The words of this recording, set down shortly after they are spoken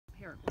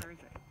Here, where is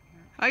it?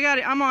 Here. I got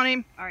it. I'm on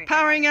him. All right,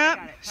 Powering up.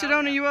 Powered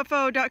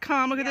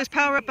SedonaUFO.com. Look at this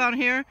power up on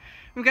here.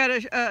 We've got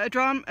a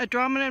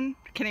Andromeda.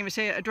 Can't even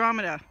say it.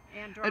 Andromeda.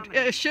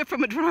 A ship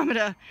from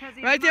Andromeda.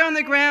 Right there on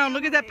the ground.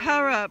 Look at that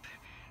power up.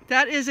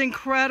 That is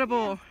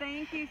incredible.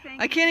 Yes, thank you.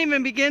 I can't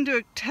even begin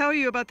to tell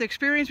you about the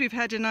experience we've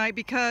had tonight,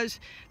 because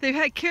they've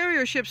had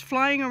carrier ships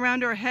flying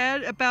around our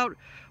head about,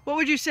 what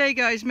would you say,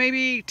 guys,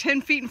 maybe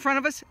 10 feet in front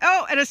of us?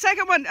 Oh, and a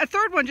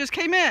third one just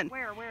came in.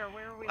 Where are we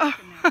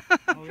looking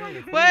at?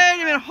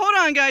 Wait a minute, hold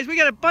on, guys. We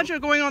got a bunch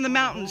of going on the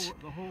mountains.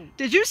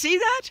 Did you see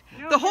that?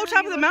 No, the whole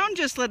top of the mountain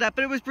just lit up,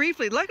 but it was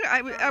briefly. Luckily,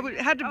 I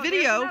had the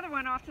video. There's another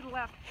one off to the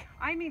left.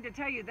 I mean to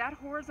tell you, that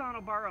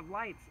horizontal bar of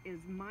lights is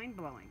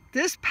mind-blowing.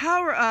 This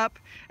power up,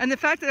 and the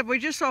fact that we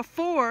just saw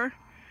 4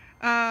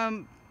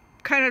 kind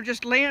of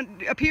just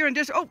appear and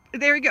disappear. Oh,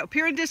 there you go,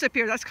 appear and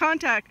disappear. That's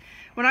contact.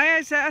 When I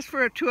asked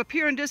for it to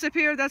appear and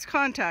disappear, that's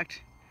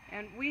contact.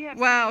 And we have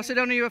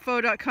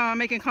SedonaUFO.com,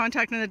 making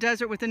contact in the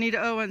desert with Anita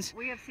Owens.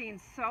 We have seen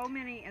so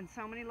many in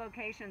so many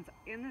locations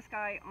in the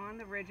sky, on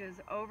the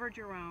ridges, over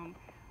Jerome.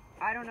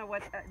 I don't know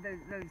what,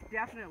 there's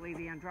definitely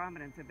the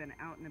Andromedans have been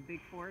out in a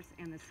big force,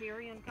 and the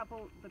Syrian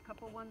the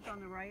couple ones on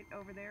the right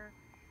over there,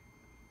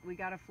 we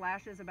got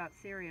flashes about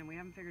Syrian. We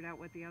haven't figured out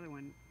what the other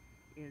one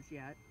is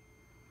yet.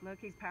 Look,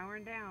 he's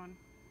powering down.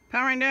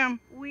 Powering down.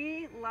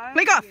 We love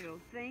Blink off.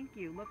 you. Thank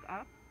you. Look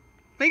up.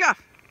 Blink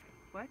off.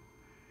 What?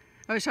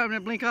 I was telling him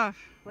to blink off.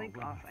 Blink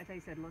off. I thought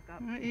you said look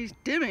up. He's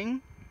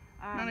dimming.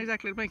 Not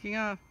exactly blinking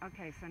off.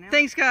 Okay, so now.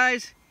 Thanks,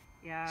 guys.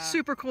 Yeah.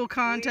 Super cool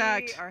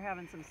contact. We are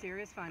having some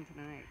serious fun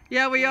tonight.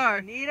 Yeah, we are.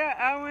 Anita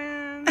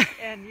Owens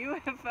and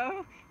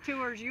UFO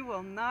tours. You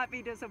will not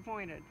be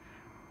disappointed.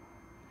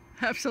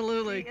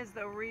 Absolutely. She is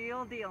the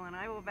real deal, and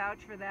I will vouch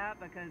for that,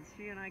 because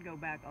she and I go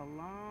back a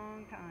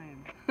long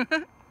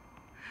time.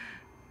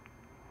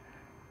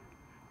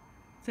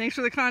 Thanks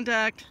for the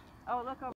contact. Oh, look over.